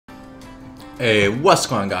Hey, what's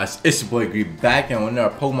going on, guys? It's your boy Green back and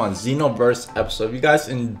another Pokemon Xenoverse episode. If you guys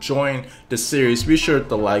enjoying the series, be sure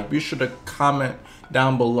to like, be sure to comment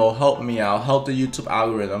down below, help me out, help the YouTube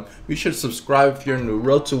algorithm. Be sure to subscribe if you're new.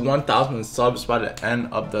 Road to 1,000 subs by the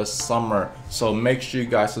end of the summer, so make sure you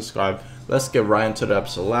guys subscribe. Let's get right into the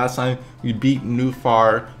episode. Last time we beat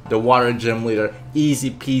Newfar, the water gym leader,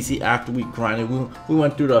 easy peasy. After we grinded, we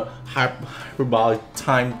went through the hyperbolic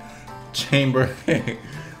time chamber.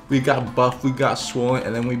 We got buffed, we got swollen,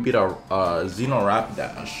 and then we beat our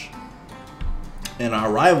Xenorapidash. And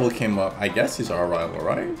our rival came up. I guess he's our rival,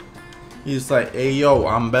 right? He's like, hey yo,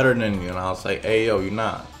 I'm better than you. And I was like, hey yo, you're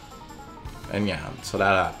not. And yeah, so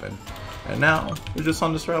that happened. And now, we're just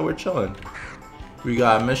on this route, we're chilling. We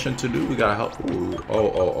got a mission to do, we gotta help. Ooh,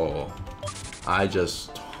 oh. I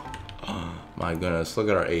just, oh my goodness, look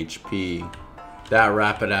at our HP. That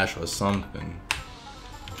Rapidash was something.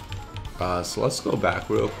 So let's go back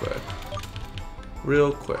real quick.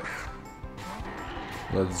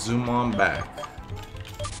 Let's zoom on back.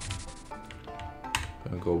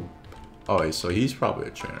 Gonna go. Oh wait, so he's probably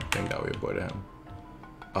a trainer. I think that we avoided him.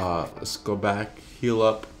 Let's go back, heal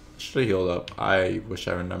up. Should have healed up. I wish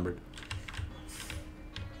I remembered.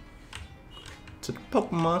 To the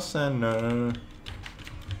Pokemon Center.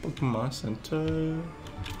 Pokemon Center.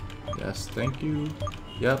 Yes, thank you.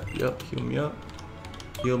 Yep, heal me up.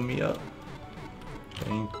 Heal me up.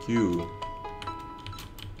 Thank you.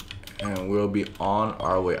 And we'll be on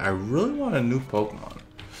our way. I really want a new Pokemon.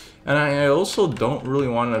 And I also don't really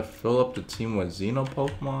want to fill up the team with Xeno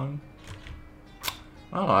Pokemon.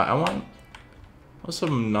 I don't know, I want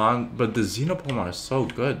some but the Xeno Pokemon are so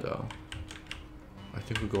good though. I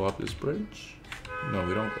think we go up this bridge. No,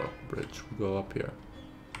 we don't go up the bridge. We go up here.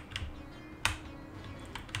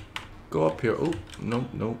 Go up here. Oh, no.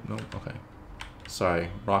 Okay. Sorry,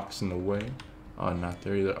 rocks in the way. Oh, not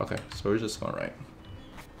there either. Okay, so we're just going right.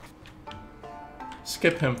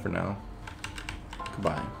 Skip him for now.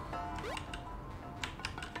 Goodbye.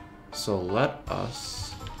 So let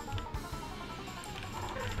us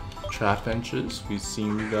trap inches. We've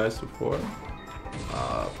seen you guys before.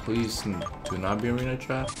 Please do not be arena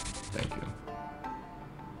trap. Thank you.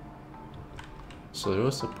 So there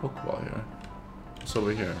was a Pokeball here. It's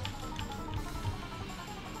over here.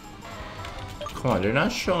 Come on, they're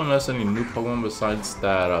not showing us any new Pokemon besides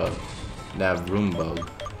that that room bug.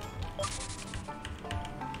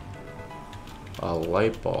 A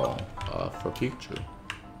light ball for Pikachu.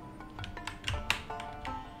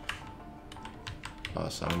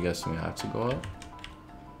 So I'm guessing we have to go up.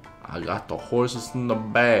 I got the horses in the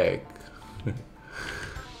bag.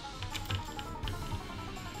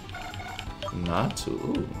 Not to.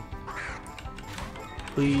 Ooh.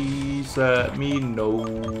 Please let me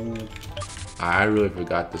know. I really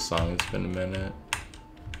forgot the song. It's been a minute.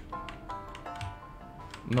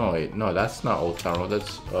 No, wait. No, that's not Old Town Road.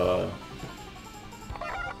 That's,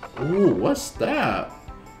 Ooh, what's that?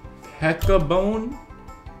 Peckabone?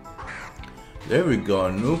 There we go.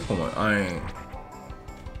 A new Pokemon.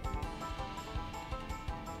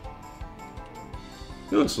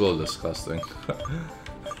 He looks a little disgusting.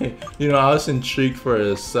 You know, I was intrigued for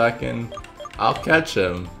a second. I'll catch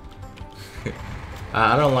him.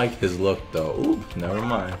 I don't like his look though. Ooh, never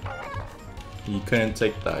mind. He couldn't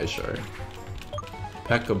take the ice shard.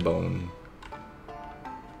 Peckabone.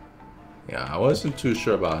 Yeah, I wasn't too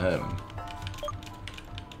sure about him.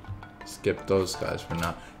 Skip those guys for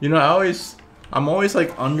now. You know, I'm always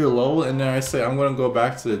like under level, and then I say I'm gonna go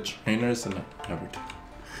back to the trainers and I never do.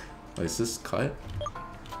 Wait, is this cut?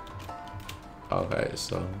 Okay,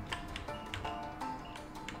 so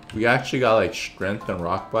we actually got like strength and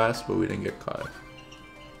rock blast, but we didn't get caught.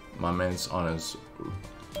 My man's on his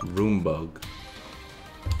room bug.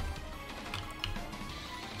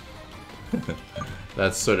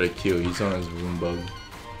 That's sort of cute. He's on his room bug.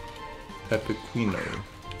 Pepequino.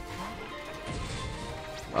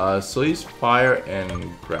 So he's fire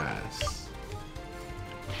and grass.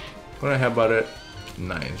 When I headbutt it,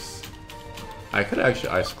 nice. I could actually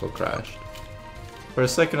icicle crash. For a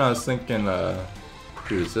second, I was thinking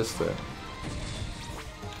he resisted.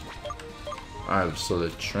 Alright, so the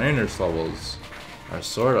trainer's levels are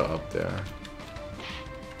sort of up there.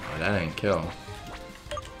 Oh, that didn't kill.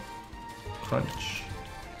 Crunch.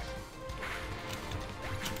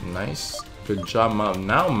 Nice. Good job, Mom.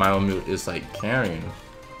 Now Malamute is like carrying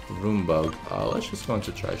Room Bug. Let's just go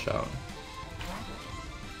into Trishout.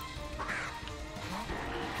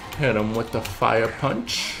 Hit him with the fire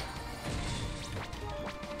punch.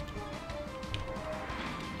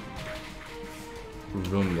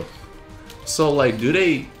 Room Bug. So like,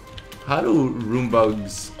 how do room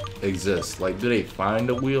bugs exist? Like, do they find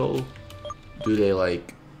a wheel Do they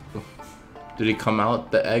like... Do they come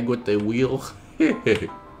out the egg with the wheel?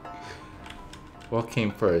 What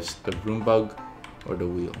came first? The broom bug or the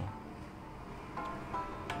wheel?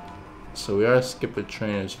 So we are skipper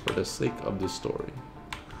trainers for the sake of the story.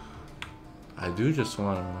 I do just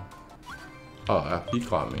wanna... Oh, he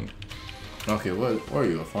caught me. Okay, what are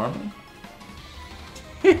you, a farmer?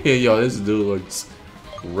 Yo, this dude looks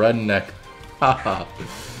redneck. Haha.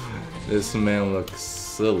 This man looks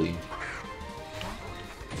silly.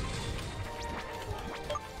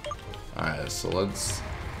 Alright, so let's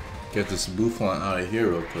get this Buffon out of here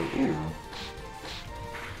real quick. Ooh.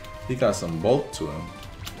 He got some bulk to him.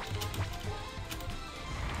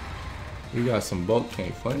 He got some bulk,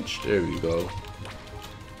 can't flinch. There we go.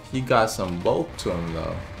 He got some bulk to him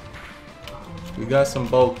though. We got some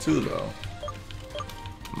bulk too though.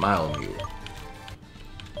 Mile mule.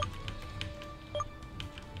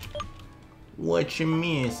 What you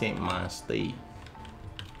mean this ain't my state?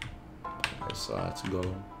 Alright, so I have to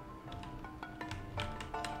go.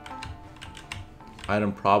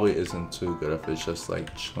 Item probably isn't too good if it's just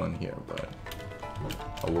like chilling here, but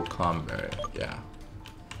I will combat it, yeah.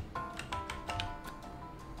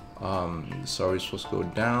 So are we supposed to go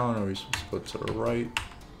down or are we supposed to go to the right?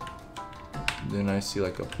 Then I see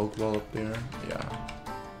like a Pokeball up there, yeah.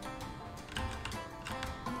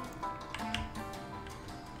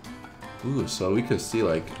 Ooh, so we could see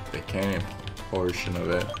like the canyon portion of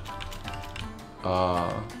it.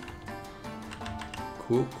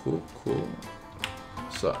 Cool, cool, cool.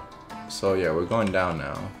 So yeah, we're going down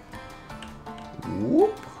now.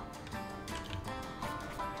 Whoop.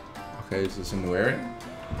 Okay, is this a new area?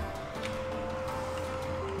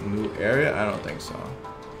 New area? I don't think so.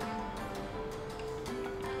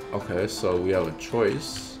 Okay, so we have a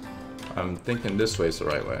choice. I'm thinking this way is the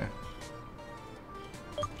right way.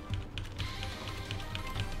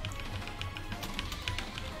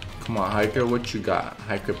 Come on, Hiker, what you got?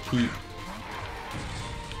 Hiker Pete.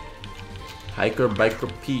 Hiker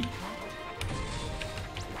Biker Pete.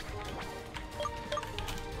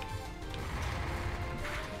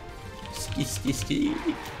 Ski, ski, ski.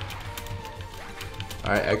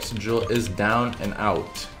 Alright, Exegil is down and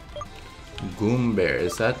out. Goombear,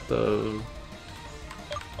 is that the...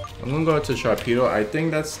 I'm gonna go to Sharpedo. I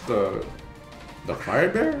think that's the fire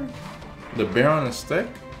bear? The bear on a stick?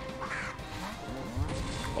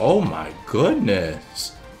 Oh my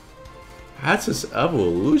goodness. That's his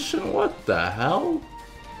evolution? What the hell?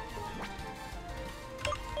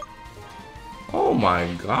 Oh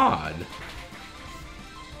my god.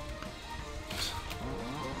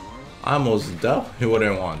 I most definitely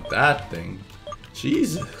wouldn't want that thing.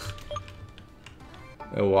 Jesus.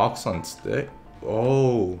 It walks on stick.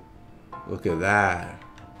 Oh, look at that.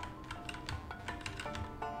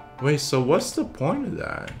 Wait, so what's the point of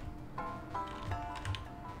that?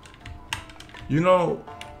 You know,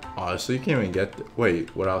 oh, so you can't even get the,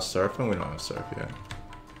 wait, without surfing? We don't have surf yet.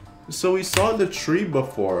 So we saw the tree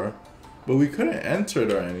before, but we couldn't enter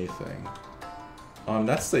it or anything.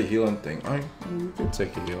 That's the healing thing. We could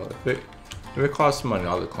take a heal. If it costs money,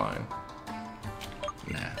 I'll decline.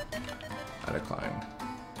 Nah, I decline.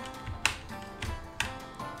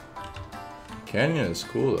 Canyon is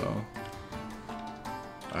cool though.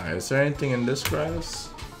 Alright, is there anything in this grass?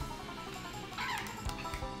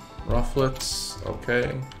 Rufflets,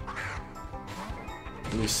 okay.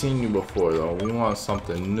 We've seen you before though. We want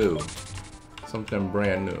something new. Something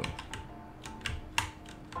brand new.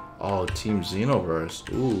 Oh, Team Xenoverse.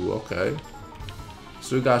 Ooh, okay.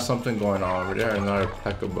 So we got something going on over there. Another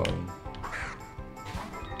Pekabone.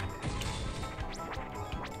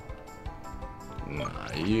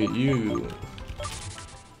 Nah, you.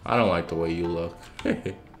 I don't like the way you look.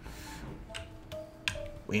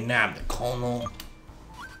 We nabbed the Colonel.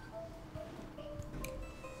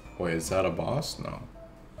 Wait, is that a boss? No.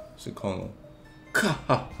 It's a Colonel.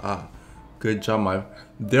 Good job, my...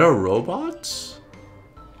 They're robots?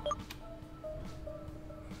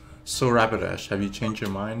 So Rapidash, have you changed your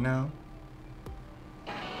mind now?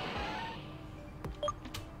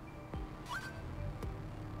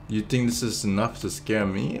 You think this is enough to scare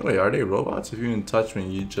me? Wait, are they robots? If you didn't touch me,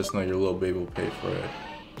 you just know your little baby will pay for it.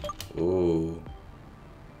 Ooh.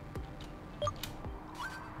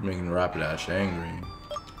 Making Rapidash angry.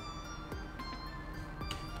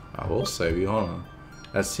 I will save you, hold on.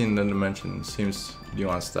 That scene in the dimension seems... Do you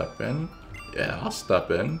want to step in? Yeah, I'll step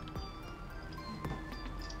in.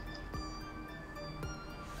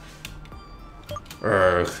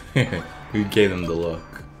 We gave him the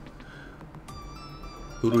look.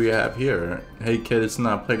 Who do we have here? Hey kid, it's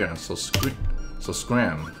not playground, so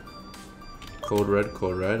scram. Code red,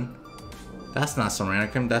 code red. That's not some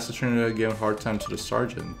random. That's the trainer that gave a hard time to the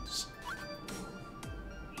sergeants.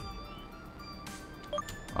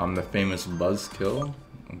 The famous buzzkill.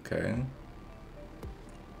 Okay.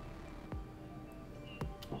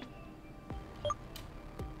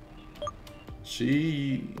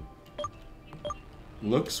 She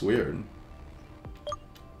looks weird.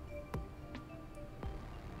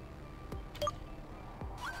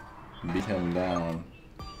 Beat him down.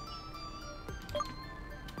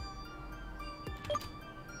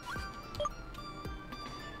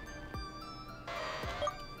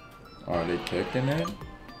 Are they kicking it?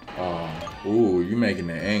 Oh, ooh, you making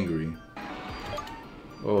it angry.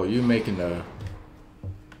 Oh, you making the...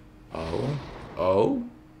 Oh, oh,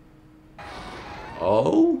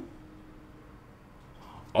 oh,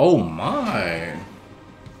 oh my.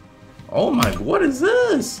 Oh my, what is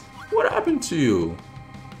this? What happened to you?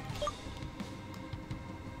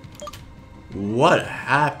 What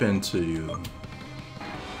happened to you?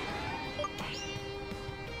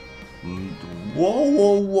 Whoa,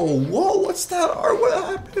 whoa, whoa, whoa, what's that art?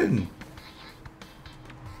 What happened?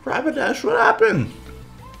 Rapidash, what happened?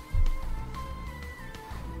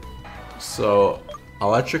 So,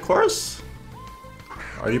 electric horse?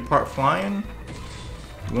 Are you part flying?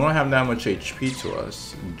 We don't have that much HP to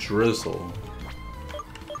us. Drizzle.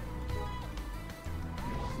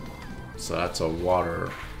 So that's a water.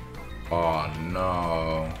 Oh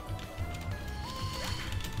no.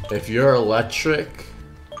 If you're electric...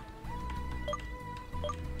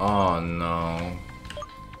 Oh no.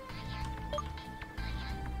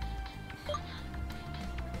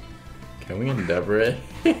 Can we endeavor it?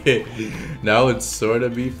 That would sort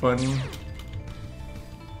of be funny.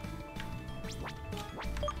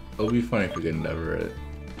 It'll be funny if we can endeavor it.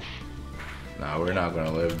 Nah, we're not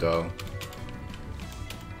gonna live though.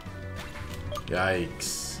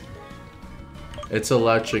 Yikes. It's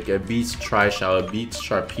electric, it beats Trishout, it beats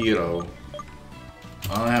Sharpedo.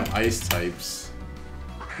 I don't have ice types.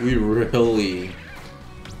 We really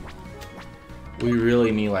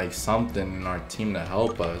need like something in our team to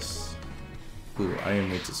help us. Ooh, I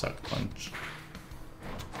didn't need to suck punch.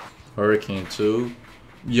 Hurricane too.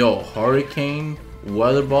 Yo, Hurricane,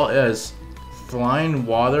 Weather Ball is flying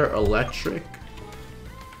water, electric.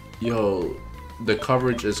 Yo, the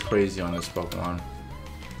coverage is crazy on this Pokemon.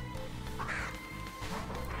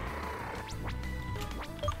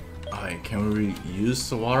 Alright, can we use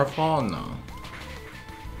the waterfall? No.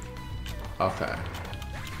 Okay.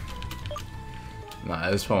 Nah,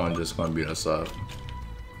 this one just gonna beat us up.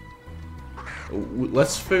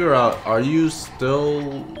 Let's figure out, are you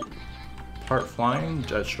still part flying?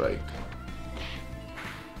 Jet Strike.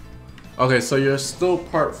 Okay, so you're still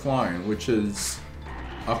part flying, which is...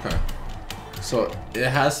 Okay. So it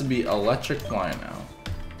has to be electric flying now.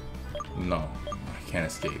 No, I can't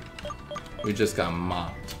escape. We just got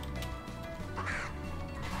mopped.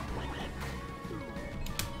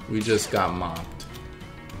 We just got mopped.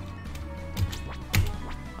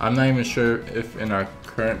 I'm not even sure if in our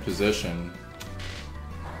current position,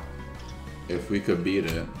 if we could beat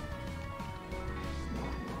it.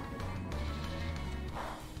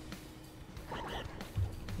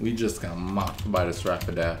 We just got mopped by this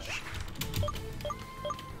Rapidash.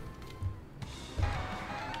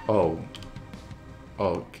 Oh.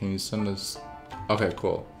 Oh, can you send us? Okay,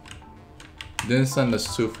 cool. Didn't send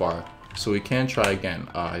us too far. So we can try again.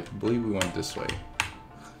 I believe we went this way.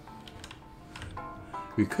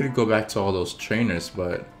 We could go back to all those trainers,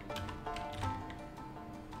 but...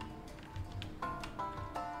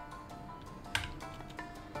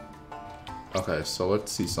 Okay, so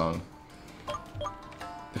let's see some.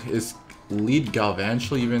 Is lead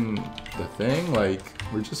Galvantula even the thing? Like,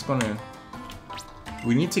 we're just gonna...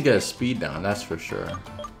 We need to get a speed down, that's for sure.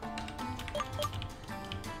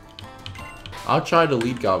 I'll try to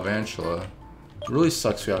lead Galvantula. It really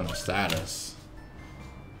sucks we have no status.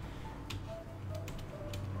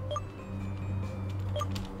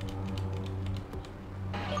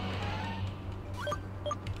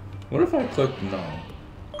 What if I click no?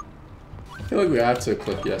 I feel like we have to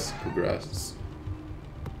click yes to progress.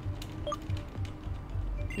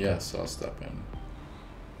 Yes, I'll step in.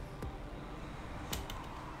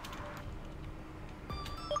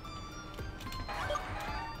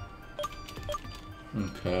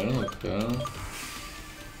 Okay, okay.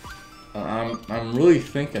 I'm really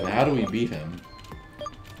thinking, how do we beat him?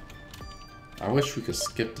 I wish we could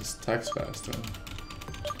skip this text faster.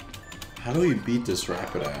 How do we beat this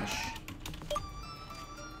Rapidash?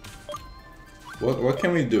 What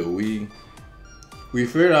can we do? We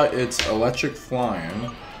figured out it's electric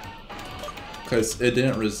flying because it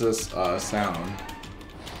didn't resist sound.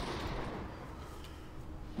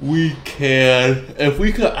 we can, if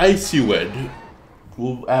we could icy wind,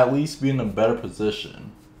 we'll at least be in a better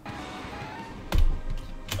position.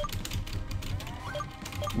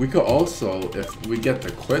 We could also, if we get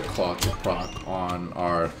the quick claw to proc on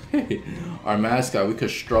our our mascot, we could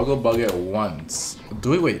struggle bug it once.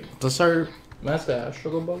 Do we wait? Does our mascot have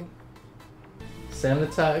struggle bug? Sand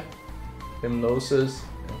attack, hypnosis,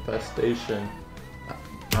 infestation. I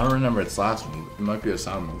don't remember its last move. It might be a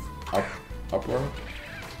sound move. Upward.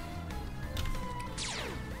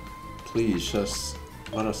 Please just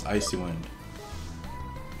let us icy wind.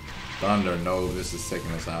 Thunder, no, this is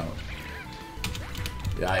taking us out.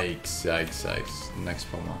 Yikes, yikes, yikes. Next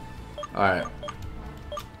Pokemon. Alright.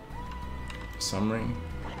 Summering.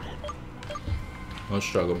 No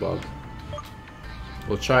struggle bug.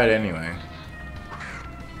 We'll try it anyway.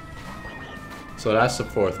 So that's the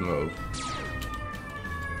fourth move.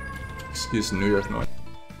 Excuse the New York noise.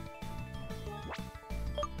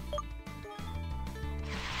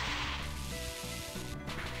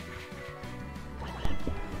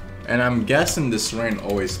 And I'm guessing this rain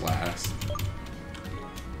always lasts.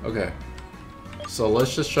 Okay. So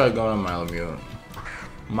let's just try going to Malamute.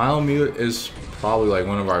 Malamute is probably like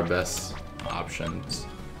one of our best options.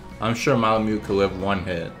 I'm sure Malamute could live one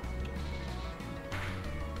hit.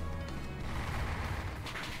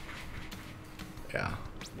 Yeah.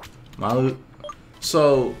 Malamute.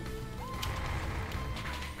 So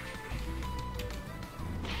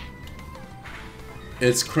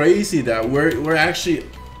it's crazy that we're actually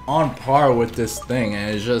on par with this thing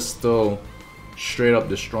and it's just still straight up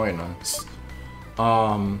destroying us.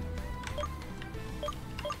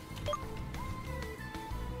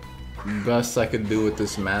 Best I could do with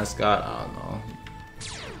this mascot, I don't know.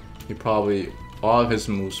 He probably, all of his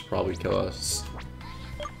moves probably kill us.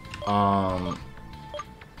 I'm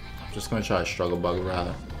just gonna try struggle bug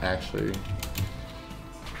rather, actually.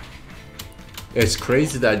 It's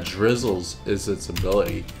crazy that Drizzles is its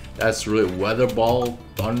ability. That's really Weather Ball,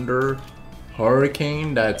 Thunder,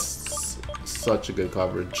 Hurricane. That's such a good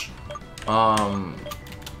coverage.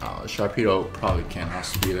 Sharpedo probably can't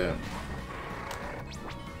outspeed it.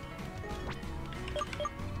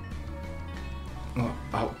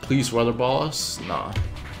 Oh, please Weather Ball us? Nah.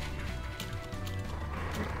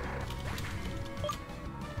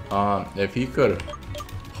 If he could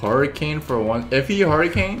Hurricane for one, if he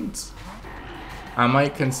Hurricanes, I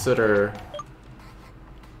might consider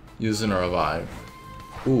using a revive.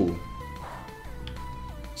 Ooh.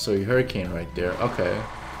 So you Hurricane right there. Okay.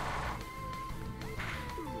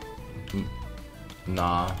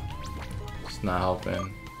 Nah. It's not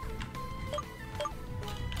helping.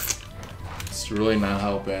 It's really not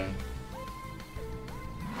helping.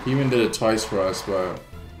 He even did it twice for us, but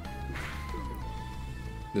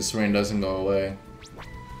this rain doesn't go away.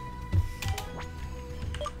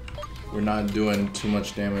 We're not doing too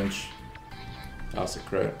much damage. That was a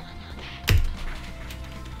crit.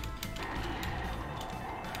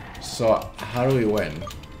 So, how do we win?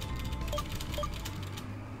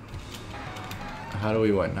 How do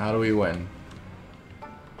we win? How do we win?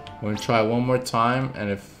 I'm gonna try one more time, and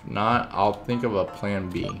if not, I'll think of a plan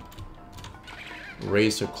B.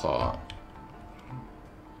 Razor Claw.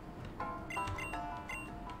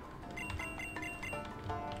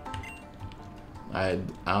 I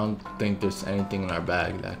don't think there's anything in our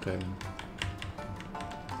bag that could...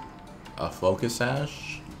 A Focus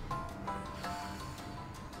Sash?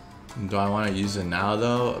 Do I want to use it now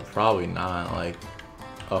though? Probably not. Like,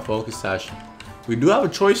 a Focus Sash. We do have a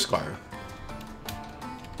Choice Scarf.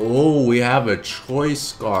 Oh, we have a Choice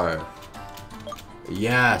Scarf.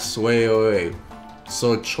 Yes, wait.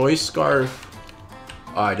 So Choice Scarf.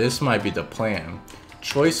 Alright, this might be the plan.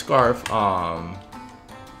 Choice Scarf,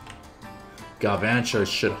 Galvantula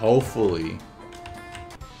should hopefully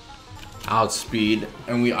outspeed,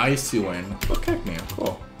 and we Icy Wind. Okay, man,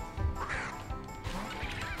 cool.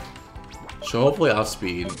 Should hopefully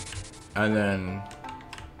outspeed, and then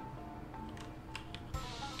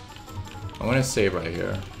I'm gonna save right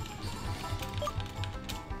here.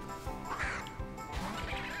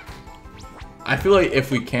 I feel like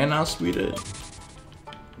if we can outspeed it,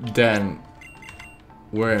 then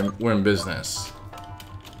we're in business.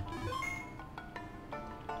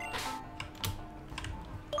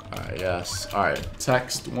 Alright, yes. Alright,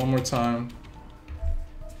 text one more time.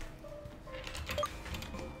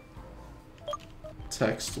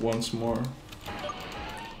 Text once more.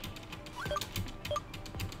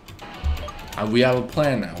 We have a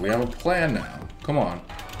plan now. We have a plan now. Come on.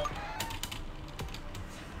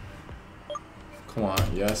 Come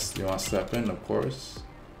on. Yes, you want to step in, of course.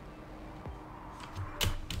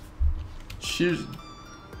 She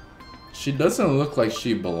She doesn't look like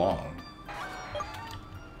she belongs.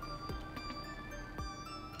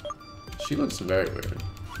 She looks very weird.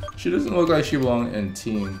 She doesn't look like she belongs in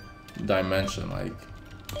Team Dimension. Like,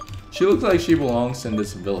 she looks like she belongs in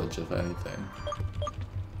this village, if anything.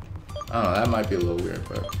 I don't know, that might be a little weird,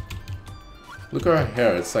 but look at her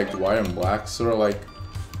hair. It's like white and black, sort of like,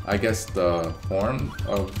 I guess, the form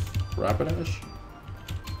of Rapidash.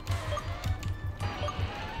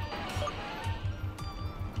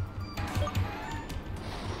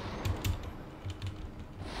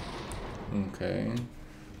 Okay.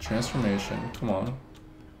 Transformation, come on.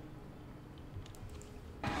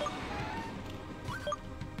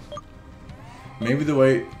 Maybe the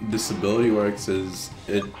way this ability works is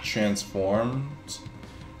it transforms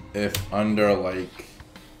if under like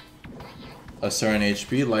a certain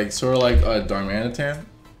HP, like sort of like a Darmanitan.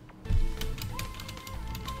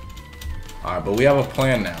 Alright, but we have a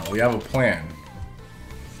plan now. We have a plan.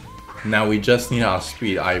 Now we just need our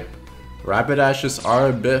speed. Rapidashes are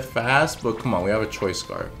a bit fast, but come on, we have a choice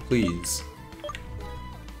card. Please.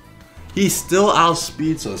 He still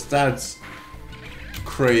outspeeds us. That's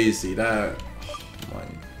crazy. That. Oh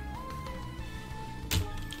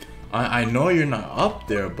my. I know you're not up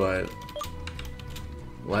there, but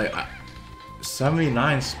like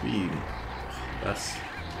 79 speed. That's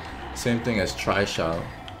same thing as Trishout.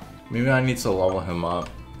 Maybe I need to level him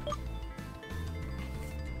up.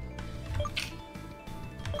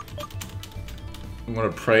 I'm gonna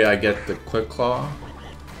pray I get the Quick Claw.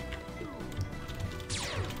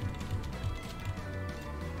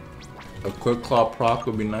 A Quick Claw proc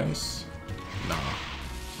would be nice. Nah.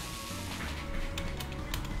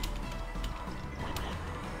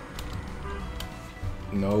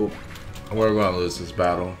 Nope. We're gonna lose this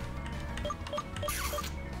battle.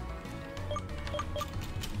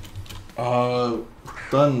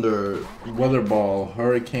 Thunder, Weather Ball,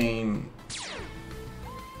 Hurricane.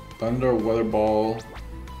 Thunder, Weather Ball,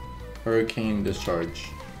 Hurricane, Discharge.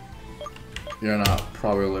 You're not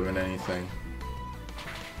probably living anything.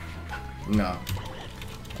 No.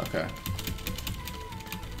 Okay.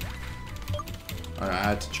 I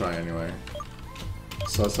had to try anyway.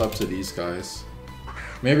 So it's up to these guys.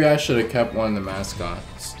 Maybe I should have kept one of the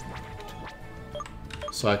mascots.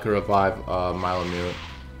 So I could revive Malamute.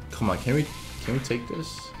 Come on, can we take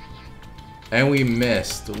this? And we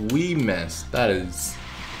missed. We missed. That is...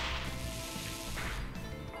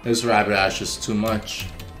 This Rapidash is too much.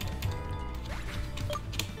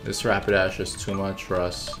 This Rapidash is too much for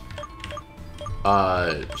us.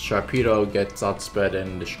 Sharpedo gets outsped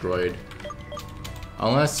and destroyed.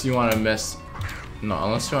 Unless you want to miss... No,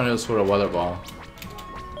 unless you want to hit us with a Weather Ball.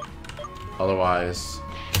 Otherwise,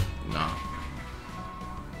 no.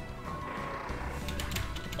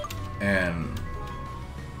 And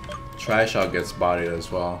Trishout gets bodied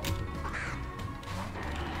as well.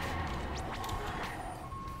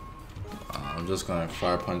 I'm just gonna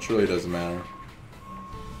Fire Punch, really doesn't matter.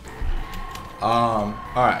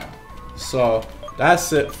 Alright. So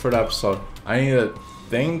that's it for the episode. I need to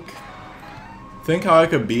think how I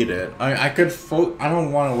could beat it. I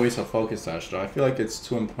don't want to waste a Focus Sash though. I feel like it's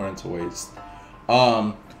too important to waste.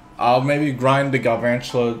 I'll maybe grind the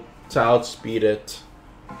Galvantula to outspeed it.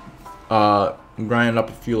 Grind up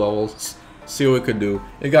a few levels. See what we could do.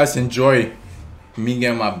 If you guys enjoy me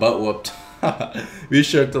getting my butt whooped, be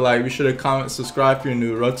sure to like, be sure to comment, subscribe if you're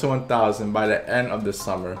new. Road to 1000 by the end of the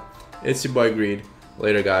summer. It's your boy Greed.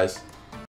 Later guys.